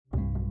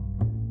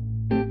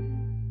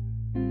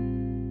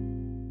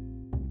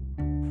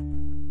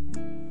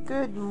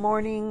Good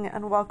morning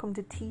and welcome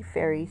to Tea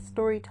Fairy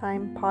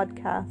Storytime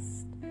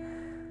Podcast.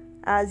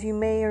 As you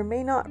may or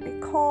may not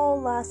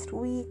recall, last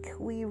week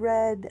we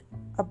read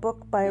a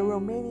book by a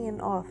Romanian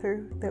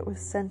author that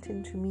was sent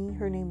in to me.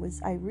 Her name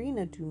was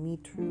Irina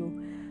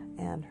Dumitru,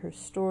 and her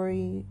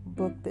story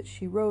book that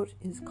she wrote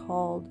is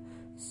called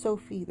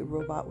Sophie the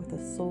Robot with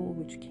a Soul,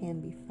 which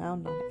can be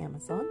found on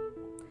Amazon.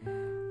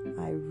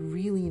 I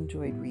really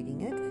enjoyed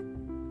reading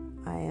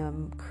it. I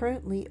am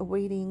currently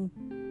awaiting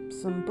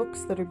some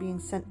books that are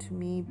being sent to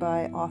me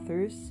by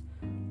authors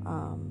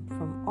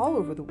from all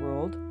over the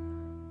world,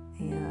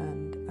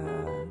 and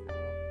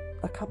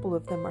a couple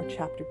of them are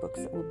chapter books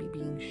that will be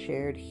being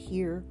shared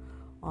here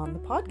on the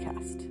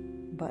podcast.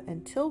 But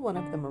until one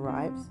of them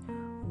arrives,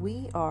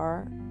 we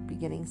are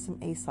beginning some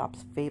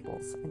Aesop's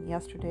fables, and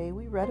yesterday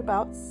we read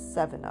about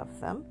 7 of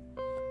them,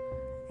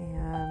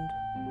 and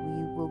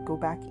we will go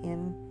back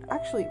in.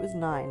 Actually, it was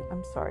 9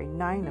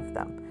 of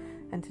them.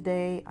 And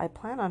today I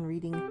plan on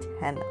reading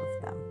 10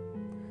 of them.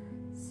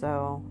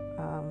 So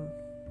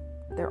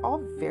they're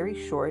all very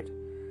short,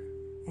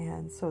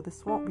 and so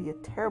this won't be a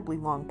terribly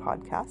long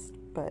podcast,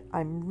 but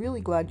I'm really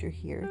glad you're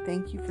here.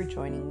 Thank you for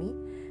joining me,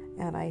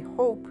 and I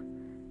hope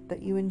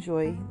that you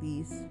enjoy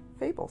these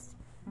fables,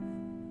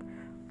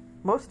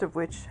 most of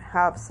which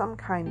have some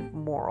kind of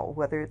moral,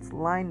 whether it's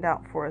lined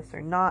out for us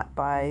or not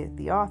by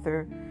the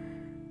author.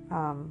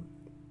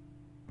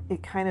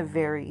 It kind of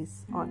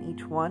varies on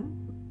each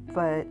one.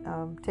 But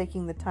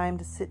taking the time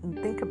to sit and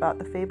think about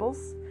the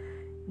fables,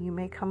 you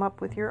may come up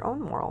with your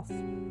own morals.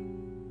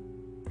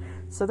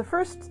 So the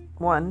first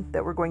one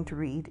that we're going to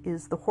read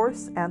is The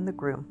Horse and the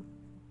Groom.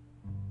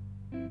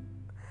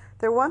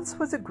 There once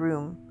was a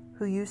groom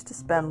who used to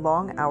spend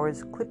long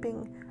hours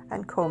clipping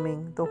and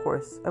combing the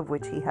horse of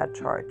which he had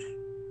charge,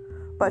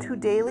 but who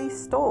daily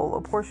stole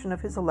a portion of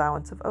his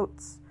allowance of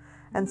oats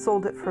and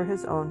sold it for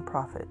his own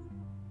profit.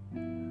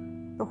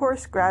 The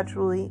horse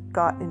gradually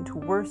got into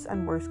worse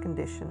and worse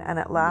condition, and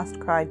at last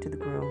cried to the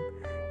groom,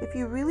 "If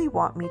you really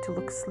want me to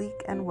look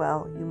sleek and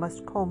well, you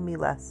must comb me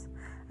less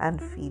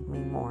and feed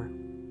me more."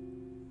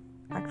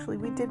 Actually,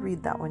 we did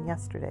read that one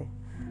yesterday,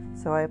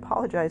 so I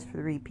apologize for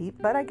the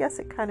repeat, but I guess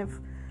it kind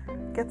of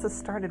gets us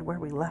started where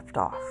we left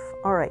off.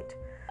 All right,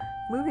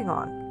 moving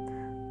on.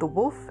 The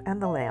Wolf and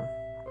the Lamb.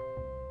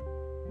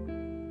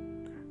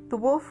 The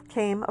wolf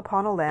came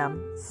upon a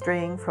lamb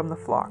straying from the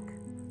flock,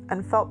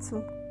 and felt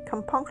some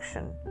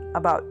compunction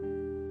about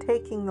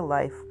taking the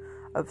life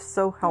of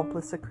so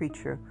helpless a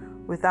creature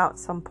without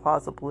some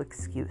plausible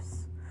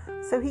excuse.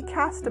 So he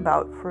cast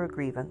about for a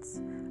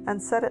grievance,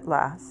 and said at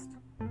last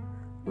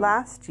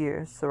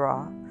year,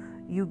 sirrah,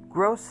 you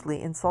grossly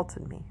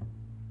insulted me."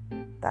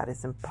 "That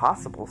is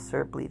impossible,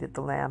 sir," bleated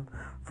the lamb,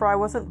 "for I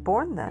wasn't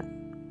born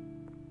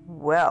then."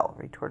 "Well,"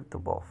 retorted the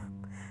wolf,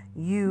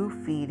 "you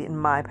feed in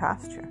my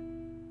pasture."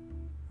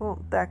 "Well,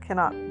 that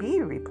cannot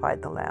be,"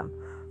 replied the lamb,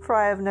 "for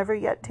I have never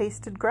yet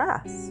tasted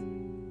grass."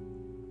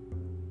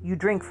 "You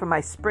drink from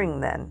my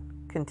spring, then,"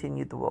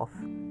 continued the wolf.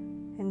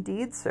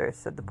 "Indeed, sir,"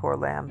 said the poor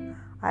lamb,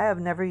 "I have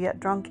never yet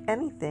drunk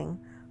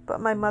anything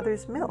but my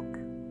mother's milk."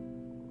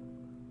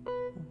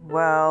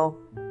 "Well,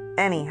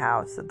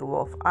 anyhow," said the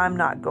wolf, "I'm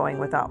not going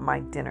without my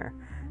dinner,"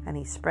 and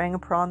he sprang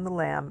upon the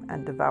lamb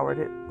and devoured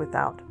it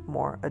without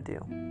more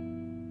ado.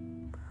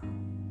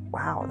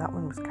 Wow, that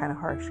one was kind of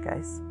harsh,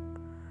 guys.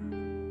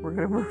 We're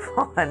going to move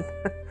on.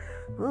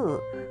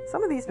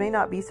 Some of these may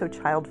not be so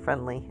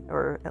child-friendly,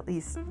 or at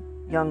least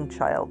young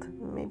child,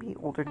 maybe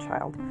older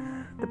child.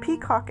 The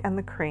Peacock and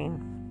the Crane.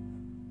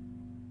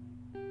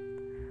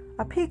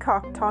 A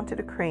peacock taunted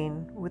a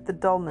crane with the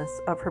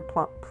dullness of her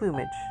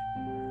plumage.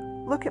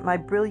 "Look at my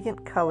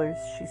brilliant colors,"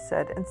 she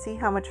said, "and see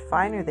how much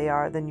finer they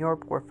are than your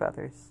poor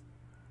feathers."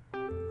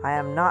 "I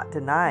am not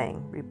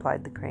denying,"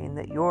 replied the crane,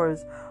 "that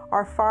yours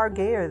are far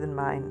gayer than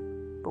mine,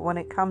 but when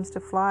it comes to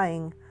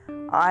flying,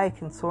 I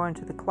can soar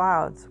into the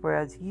clouds,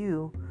 whereas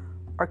you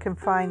are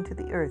confined to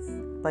the earth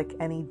like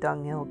any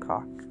dunghill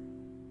cock."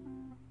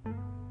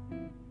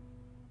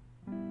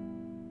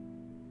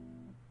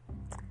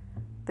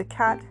 The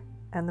Cat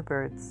and the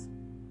Birds.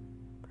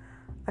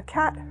 A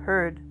cat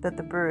heard that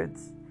the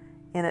birds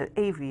in an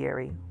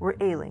aviary were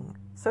ailing,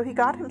 so he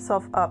got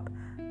himself up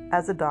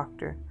as a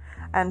doctor,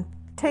 and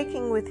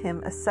taking with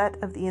him a set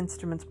of the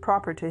instruments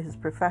proper to his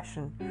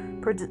profession,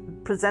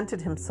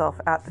 presented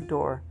himself at the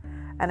door,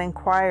 and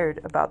inquired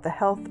about the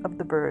health of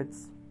the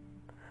birds.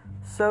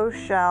 We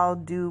shall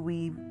do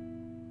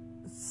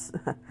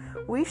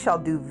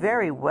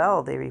very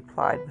well," they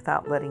replied,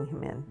 without letting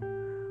him in,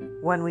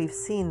 "when we've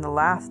seen the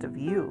last of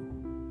you.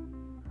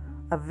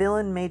 A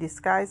villain may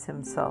disguise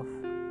himself,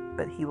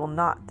 but he will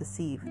not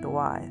deceive the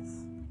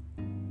wise."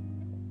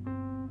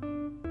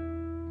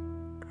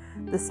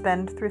 The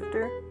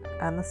Spendthrifter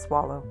and the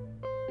Swallow.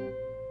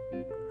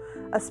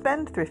 A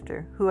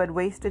spendthrifter, who had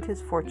wasted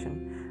his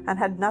fortune and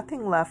had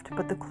nothing left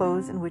but the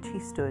clothes in which he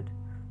stood,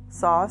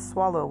 saw a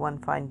swallow one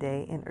fine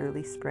day in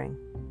early spring.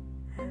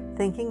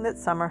 Thinking that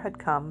summer had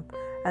come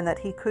and that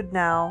he could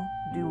now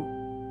do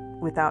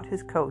without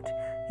his coat,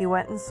 he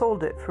went and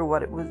sold it for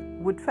what it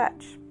would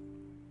fetch.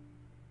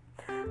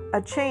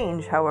 A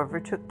change, however,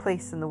 took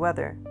place in the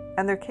weather,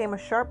 and there came a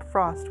sharp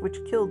frost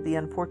which killed the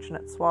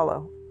unfortunate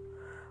swallow.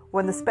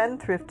 When the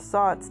spendthrift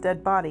saw its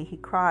dead body, he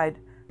cried,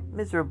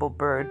 "Miserable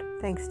bird,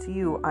 thanks to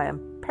you I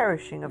am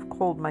perishing of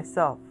cold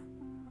myself."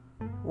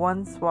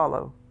 One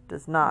swallow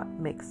does not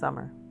make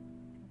summer.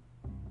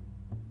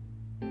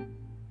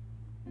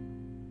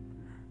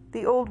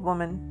 The Old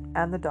Woman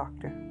and the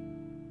Doctor.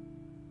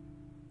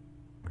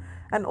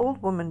 An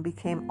old woman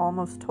became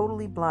almost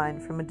totally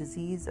blind from a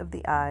disease of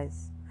the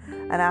eyes,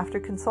 and after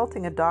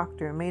consulting a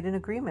doctor, made an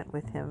agreement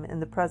with him in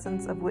the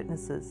presence of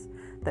witnesses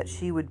that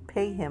she would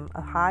pay him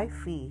a high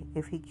fee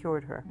if he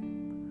cured her,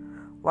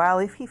 while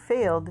if he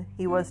failed,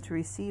 he was to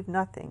receive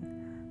nothing.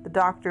 The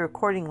doctor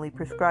accordingly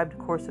prescribed a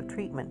course of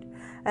treatment,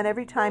 and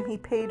every time he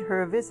paid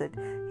her a visit,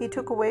 he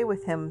took away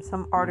with him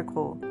some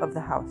article of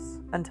the house,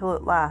 until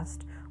at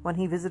last, when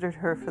he visited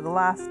her for the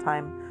last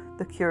time,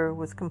 the cure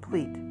was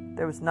complete.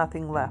 There was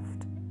nothing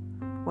left.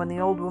 When the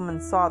old woman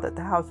saw that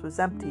the house was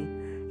empty,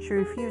 she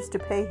refused to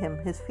pay him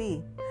his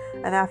fee,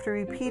 and after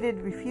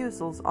repeated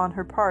refusals on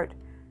her part,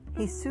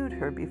 he sued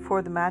her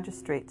before the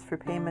magistrates for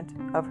payment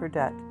of her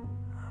debt.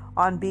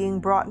 On being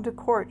brought into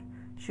court,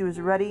 she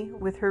was ready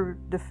with her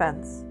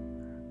defense.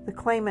 "The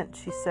claimant,"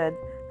 she said,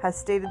 "has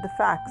stated the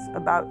facts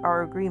about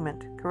our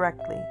agreement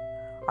correctly.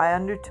 I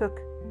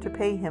undertook to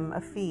pay him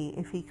a fee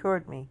if he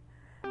cured me,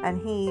 and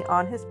he,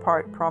 on his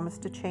part,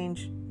 promised to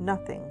change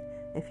nothing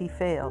if he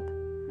failed.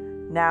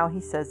 Now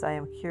he says I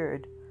am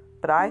cured,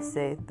 but I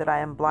say that I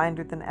am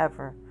blinder than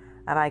ever,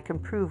 and I can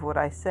prove what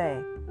I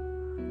say.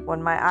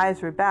 When my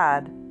eyes were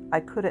bad, I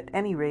could at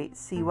any rate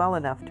see well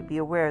enough to be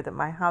aware that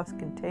my house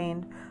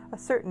contained a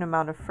certain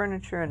amount of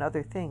furniture and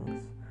other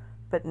things.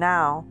 But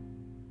now,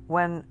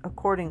 when,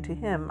 according to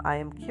him, I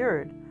am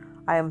cured,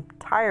 I am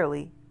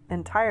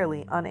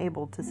entirely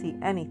unable to see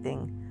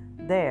anything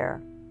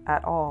there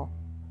at all."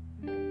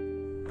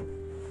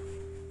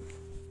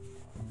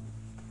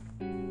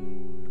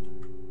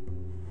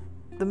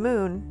 The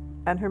Moon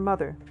and her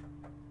Mother.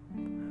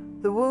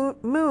 The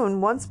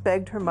Moon once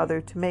begged her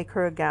mother to make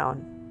her a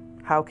gown.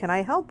 "How can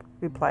I help?"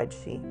 replied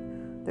she.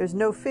 "There's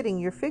no fitting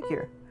your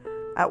figure.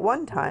 At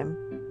one time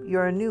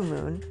you're a new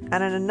moon,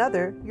 and at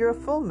another you're a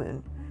full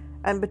moon,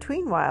 and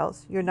between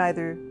whiles you're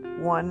neither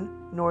one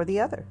nor the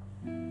other."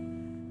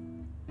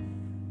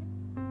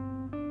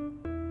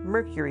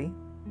 Mercury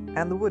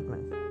and the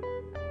Woodman.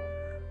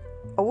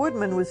 A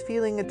woodman was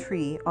felling a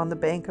tree on the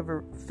bank of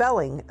a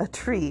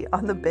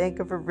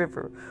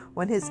river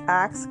when his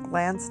axe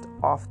glanced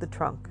off the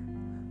trunk,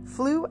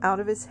 flew out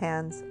of his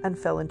hands, and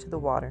fell into the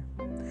water.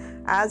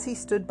 As he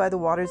stood by the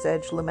water's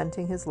edge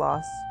lamenting his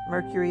loss,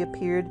 Mercury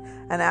appeared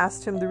and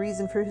asked him the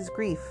reason for his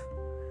grief.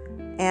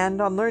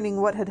 And on learning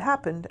what had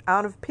happened,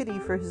 out of pity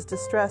for his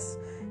distress,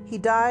 he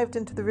dived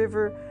into the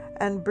river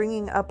and,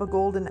 bringing up a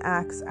golden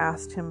axe,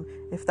 asked him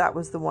if that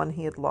was the one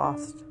he had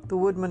lost. The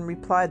woodman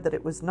replied that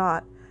it was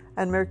not,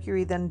 and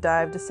Mercury then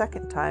dived a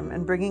second time,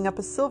 and bringing up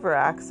a silver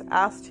axe,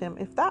 asked him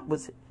if that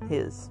was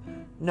his.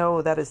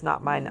 "No, that is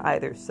not mine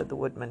either," said the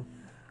woodman.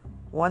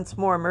 Once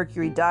more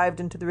Mercury dived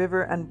into the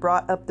river and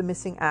brought up the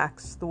missing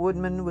axe. The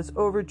woodman was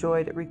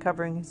overjoyed at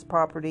recovering his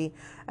property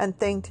and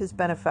thanked his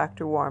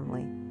benefactor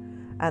warmly.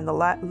 And the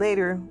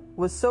latter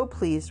was so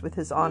pleased with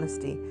his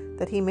honesty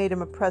that he made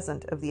him a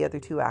present of the other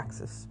two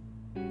axes.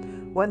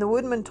 When the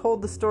woodman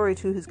told the story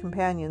to his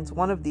companions,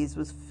 one of these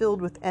was filled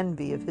with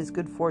envy of his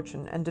good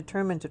fortune and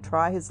determined to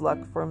try his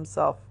luck for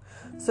himself.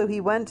 So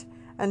he went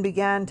and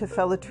began to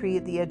fell a tree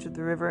at the edge of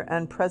the river,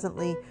 and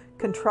presently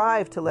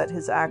contrived to let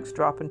his axe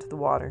drop into the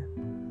water.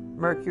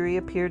 Mercury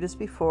appeared as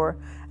before,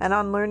 and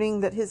on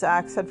learning that his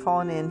axe had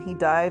fallen in, he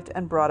dived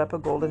and brought up a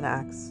golden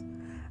axe,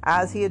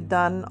 as he had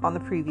done on the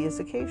previous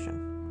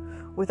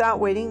occasion. Without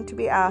waiting to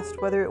be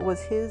asked whether it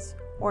was his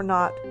or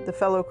not, the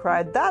fellow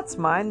cried, "That's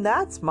mine,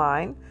 that's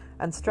mine,"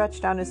 and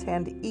stretched out his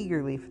hand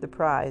eagerly for the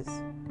prize.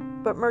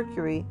 But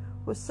Mercury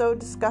was so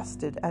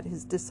disgusted at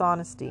his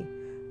dishonesty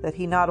that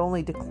he not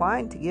only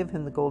declined to give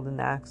him the golden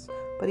axe,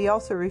 but he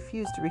also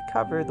refused to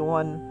recover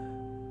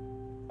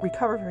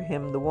for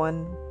him the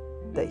one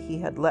that he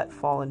had let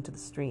fall into the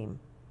stream.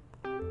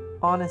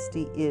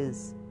 Honesty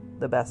is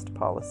the best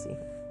policy.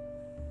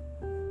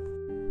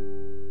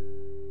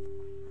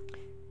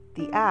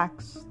 The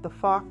Axe, the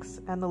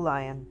Fox, and the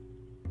Lion.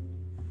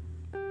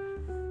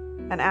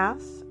 An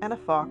ass and a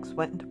fox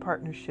went into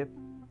partnership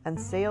and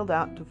sailed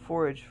out to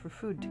forage for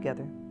food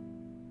together.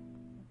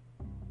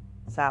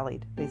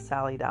 They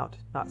sallied out,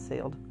 not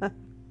sailed.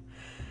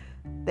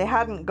 They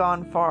hadn't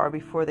gone far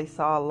before they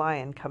saw a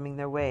lion coming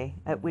their way,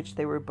 at which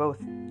they were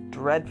both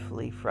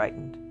dreadfully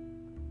frightened.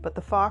 But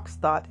the fox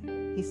thought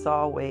he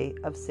saw a way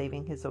of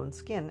saving his own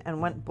skin,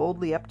 and went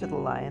boldly up to the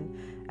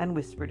lion and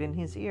whispered in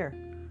his ear,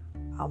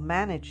 "I'll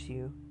manage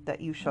you that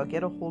you shall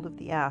get a hold of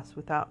the ass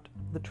without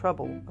the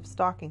trouble of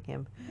stalking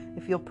him,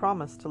 if you'll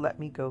promise to let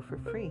me go for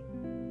free."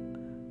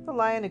 The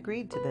lion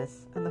agreed to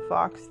this, and the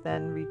fox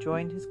then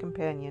rejoined his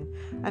companion,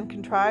 and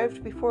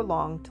contrived before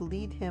long to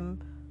lead him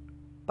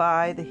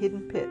by the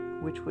hidden pit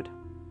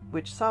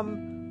which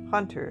some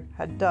hunter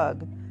had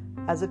dug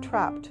as a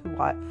trap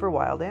for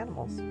wild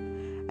animals,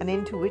 and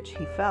into which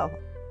he fell.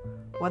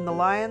 When the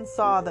lion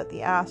saw that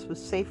the ass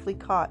was safely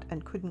caught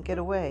and couldn't get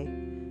away,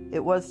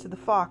 it was to the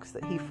fox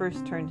that he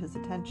first turned his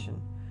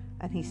attention,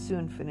 and he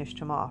soon finished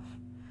him off,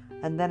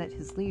 and then at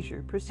his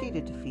leisure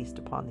proceeded to feast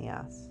upon the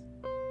ass.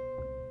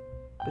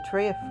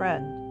 Betray a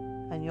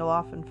friend, and you'll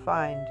often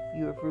find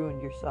you have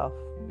ruined yourself.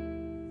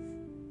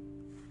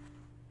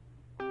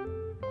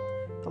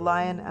 The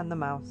Lion and the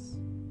Mouse.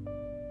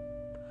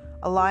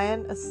 A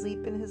lion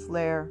asleep in his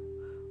lair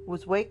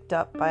was waked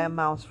up by a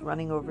mouse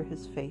running over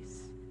his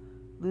face.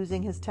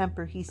 Losing his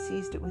temper, he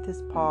seized it with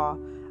his paw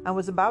and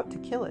was about to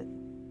kill it.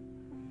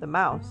 The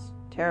mouse,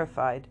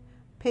 terrified,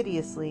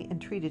 piteously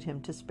entreated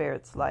him to spare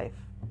its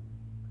life.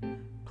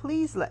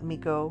 "Please let me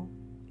go,"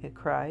 it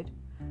cried,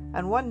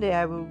 "and one day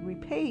I will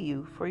repay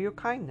you for your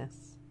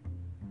kindness."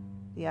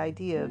 The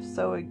idea of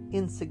so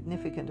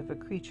insignificant of a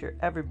creature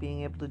ever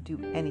being able to do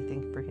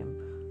anything for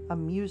him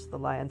amused the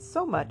lion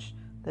so much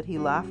that he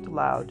laughed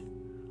aloud,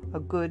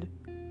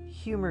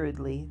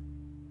 good-humoredly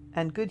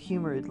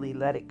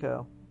let it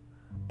go.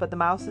 But the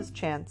mouse's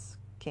chance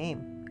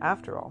came,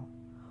 after all.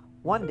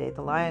 One day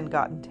the lion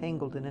got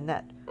entangled in a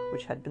net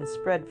which had been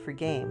spread for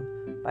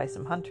game by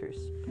some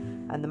hunters,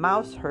 and the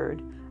mouse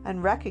heard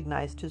and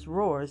recognized his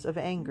roars of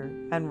anger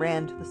and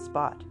ran to the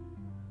spot.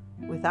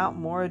 Without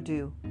more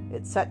ado,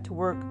 it set to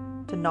work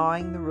to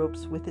gnawing the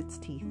ropes with its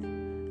teeth,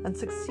 and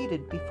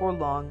succeeded before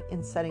long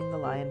in setting the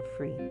lion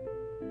free.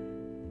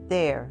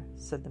 "There,"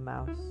 said the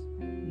mouse,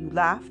 "you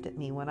laughed at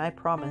me when I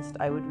promised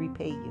I would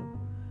repay you,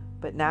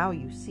 but now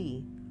you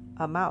see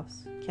a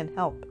mouse can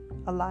help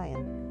a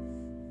lion."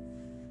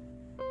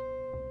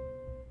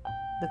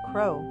 The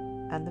Crow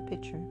and the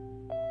Pitcher.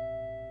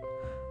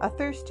 A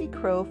thirsty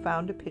crow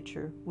found a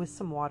pitcher with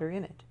some water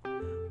in it,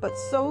 but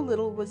so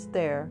little was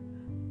there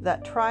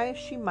that, try as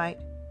she might,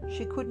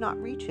 she could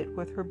not reach it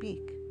with her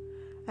beak,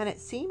 and it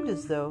seemed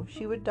as though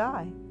she would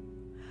die.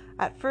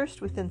 At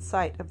first within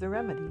sight of the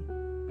remedy.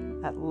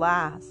 At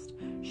last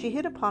she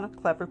hit upon a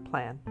clever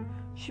plan.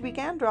 She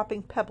began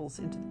dropping pebbles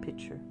into the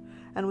pitcher,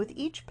 and with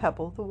each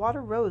pebble the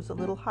water rose a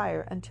little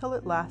higher until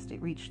at last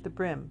it reached the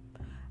brim,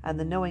 and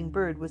the knowing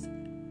bird was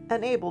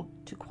enabled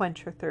to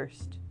quench her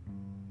thirst.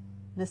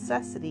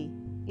 Necessity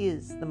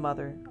is the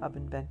mother of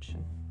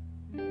invention.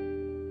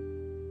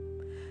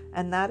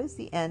 And that is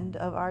the end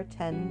of our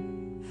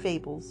 10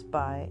 fables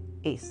by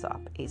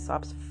Aesop,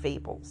 Aesop's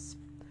Fables.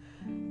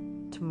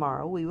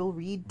 Tomorrow we will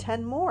read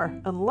 10 more,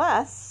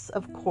 unless,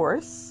 of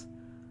course,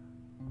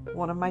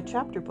 one of my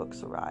chapter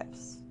books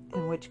arrives,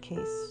 in which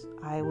case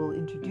I will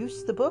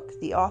introduce the book,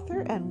 the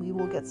author, and we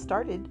will get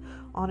started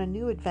on a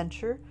new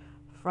adventure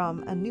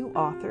from a new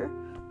author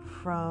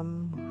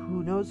from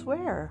who knows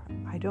where.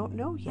 I don't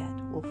know yet.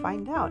 We'll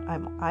find out.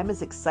 I'm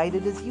as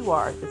excited as you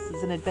are. This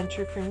is an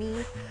adventure for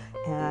me,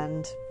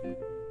 and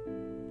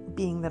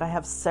being that I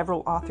have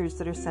several authors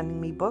that are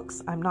sending me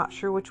books, I'm not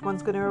sure which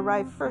one's going to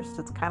arrive first.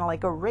 It's kind of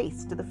like a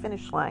race to the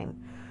finish line.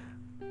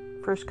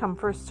 First come,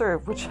 first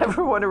serve.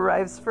 Whichever one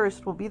arrives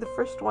first will be the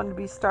first one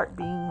to start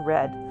being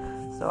read.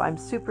 So I'm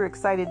super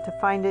excited to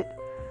find it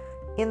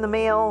in the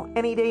mail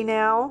any day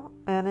now.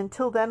 And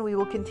until then, we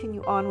will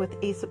continue on with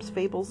Aesop's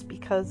Fables,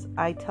 because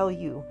I tell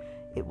you,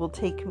 it will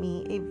take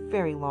me a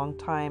very long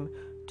time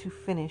to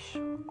finish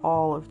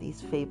all of these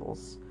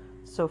fables.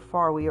 So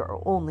far, we are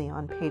only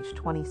on page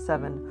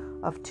 27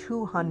 of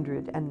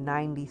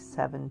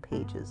 297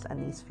 pages,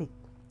 and these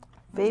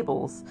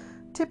fables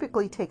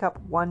typically take up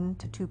 1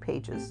 to 2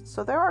 pages,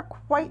 so there are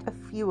quite a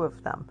few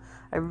of them.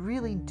 I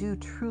really do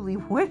truly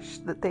wish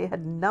that they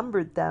had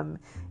numbered them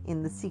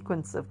in the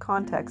sequence of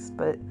context,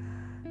 but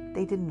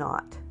they did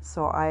not,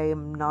 so I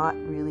am not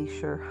really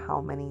sure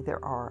how many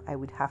there are. I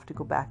would have to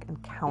go back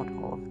and count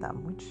all of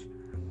them, which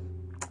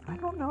I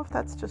don't know if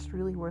that's just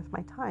really worth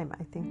my time.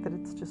 I think that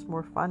it's just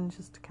more fun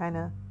just to kind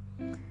of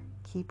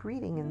keep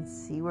reading and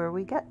see where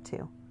we get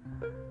to.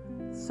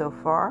 So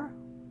far,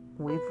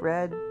 we've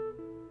read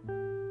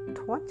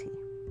 20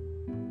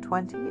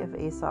 of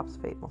Aesop's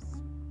Fables,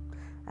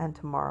 and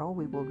tomorrow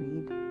we will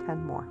read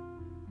 10 more.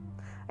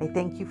 I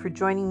thank you for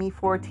joining me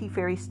for Tea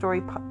Fairy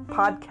Storytime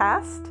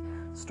Podcast.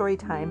 Tea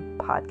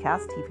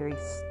Fairy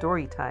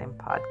Storytime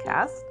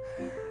Podcast.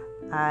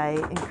 I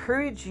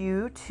encourage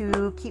you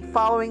to keep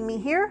following me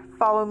here.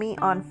 Follow me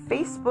on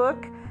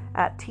Facebook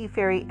at Tea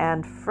Fairy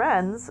and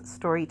Friends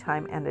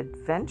Storytime and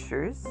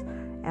Adventures,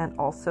 and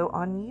also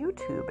on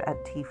YouTube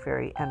at Tea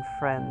Fairy and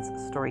Friends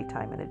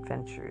Storytime and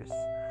Adventures.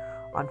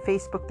 On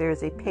Facebook,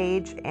 there's a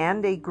page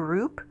and a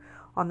group.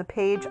 On the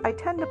page, I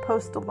tend to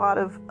post a lot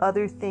of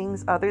other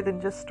things other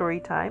than just story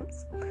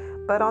times.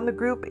 But on the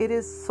group, it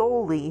is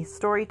solely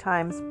story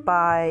times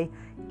by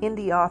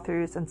indie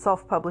authors and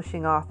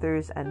self-publishing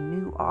authors and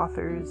new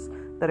authors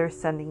that are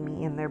sending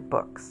me in their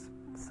books.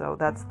 So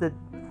that's the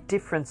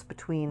difference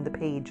between the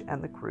page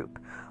and the group.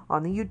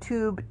 On the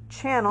YouTube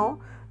channel,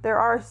 there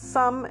are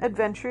some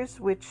adventures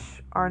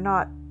which are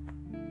not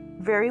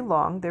very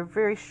long. They're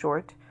very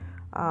short.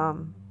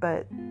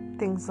 But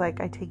things like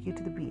I take you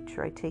to the beach,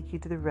 or I take you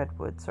to the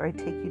redwoods, or I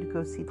take you to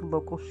go see the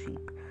local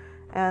sheep.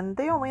 and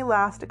they only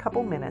last a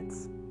couple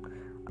minutes.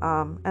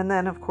 And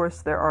then, of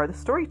course, there are the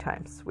story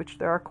times, which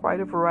there are quite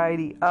a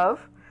variety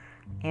of,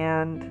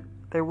 and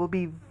there will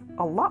be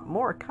a lot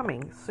more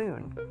coming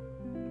soon.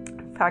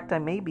 In fact, I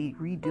may be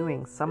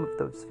redoing some of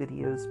those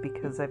videos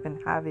because I've been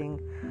having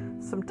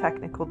some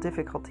technical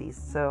difficulties,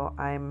 so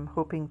I'm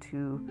hoping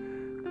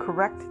to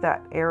correct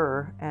that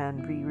error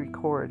and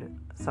re-record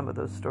some of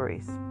those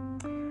stories.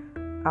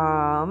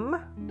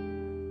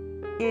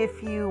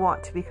 If you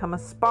want to become a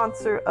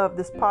sponsor of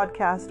this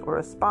podcast or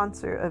a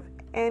sponsor of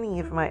any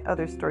of my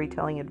other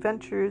storytelling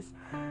adventures,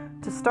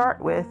 to start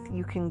with,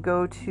 you can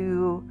go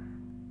to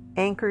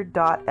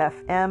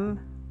anchor.fm,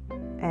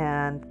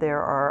 and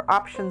there are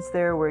options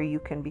there where you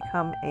can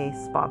become a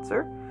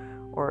sponsor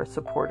or a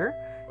supporter.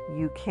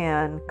 You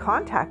can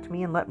contact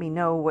me and let me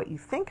know what you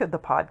think of the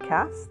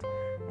podcast,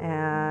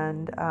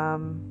 and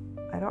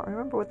I don't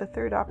remember what the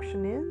third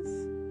option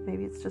is.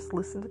 Maybe it's just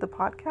listen to the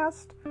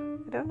podcast.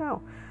 I don't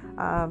know.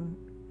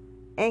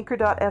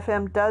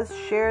 Anchor.fm does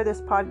share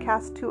this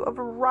podcast to a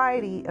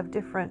variety of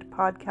different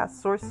podcast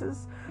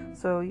sources.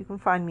 So you can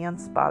find me on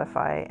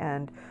Spotify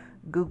and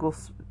Google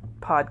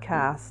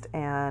Podcast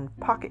and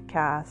Pocket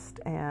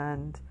Cast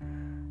and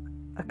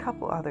a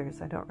couple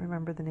others I don't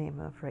remember the name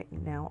of right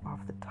now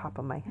off the top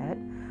of my head.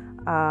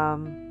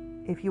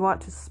 If you want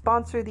to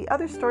sponsor the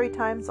other story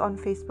times on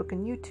Facebook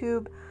and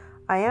YouTube,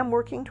 I am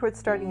working towards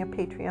starting a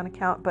Patreon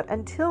account, but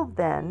until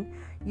then,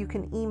 you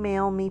can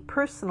email me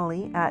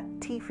personally at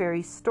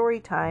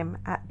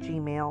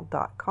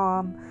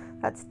tfairystorytime@gmail.com.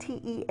 That's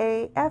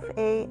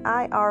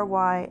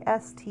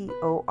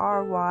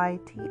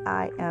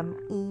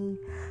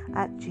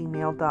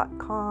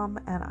TEAFAIRYSTORYTIME@gmail.com,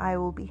 and I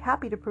will be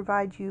happy to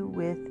provide you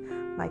with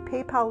my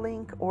PayPal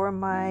link or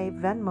my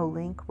Venmo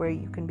link where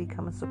you can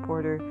become a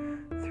supporter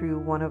through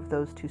one of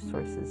those two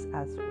sources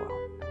as well.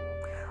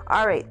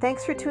 All right,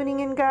 thanks for tuning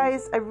in,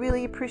 guys. I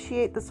really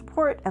appreciate the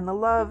support and the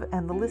love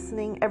and the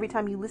listening. Every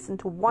time you listen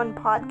to one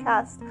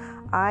podcast,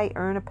 I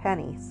earn a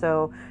penny.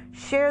 So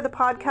share the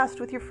podcast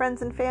with your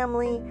friends and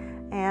family,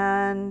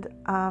 and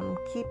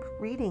keep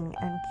reading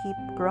and keep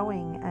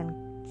growing and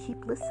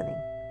keep listening.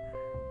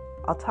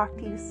 I'll talk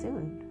to you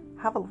soon.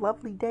 Have a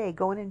lovely day.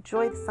 Go and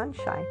enjoy the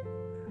sunshine.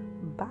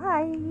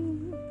 Bye.